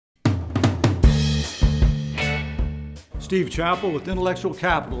Steve Chappell with Intellectual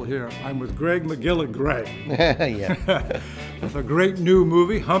Capital here. I'm with Greg MacGillivray. Yeah. With a great new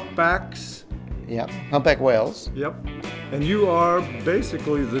movie, Humpbacks. Yep, Humpback Whales. Yep. And you are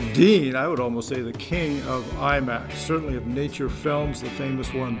basically the dean, I would almost say the king of IMAX, certainly of nature films, the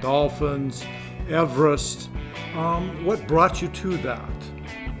famous one, Dolphins, Everest. What brought you to that?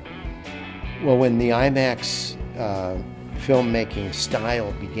 Well, when the IMAX filmmaking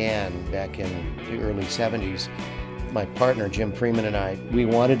style began back in the early 70s, my partner Jim Freeman and I, we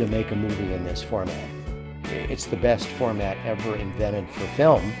wanted to make a movie in this format. It's the best format ever invented for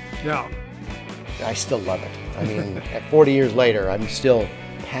film. Yeah. I still love it. I mean, at 40 years later, I'm still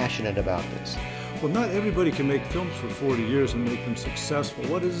passionate about this. Well, not everybody can make films for 40 years and make them successful.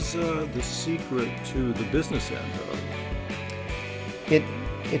 What is the secret to the business end of it?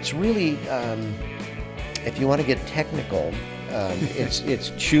 It's really, if you want to get technical,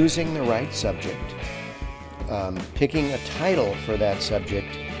 it's choosing the right subject, picking a title for that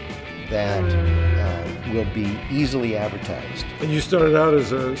subject that will be easily advertised. And you started out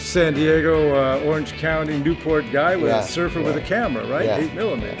as a San Diego, Orange County, Newport guy with a surfer with a camera, right? Yeah.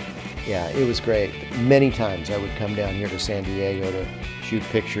 8mm. Yeah, it was great. Many times I would come down here to San Diego to shoot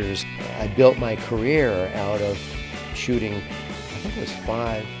pictures. I built my career out of shooting, I think it was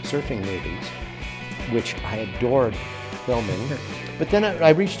 5 surfing movies, which I adored filming. But then I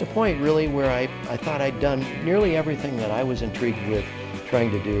reached a point really where I thought I'd done nearly everything that I was intrigued with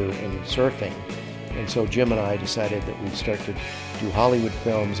trying to do in surfing. And so Jim and I decided that we'd start to do Hollywood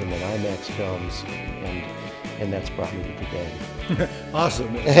films and then IMAX films, and that's brought me to today.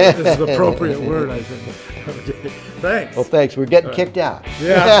 Awesome. This is the appropriate word, I think. Okay. Thanks. Well, thanks. We're getting kicked out.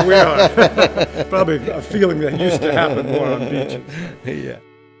 Yeah, we are. Probably a feeling that used to happen more on beaches. Yeah.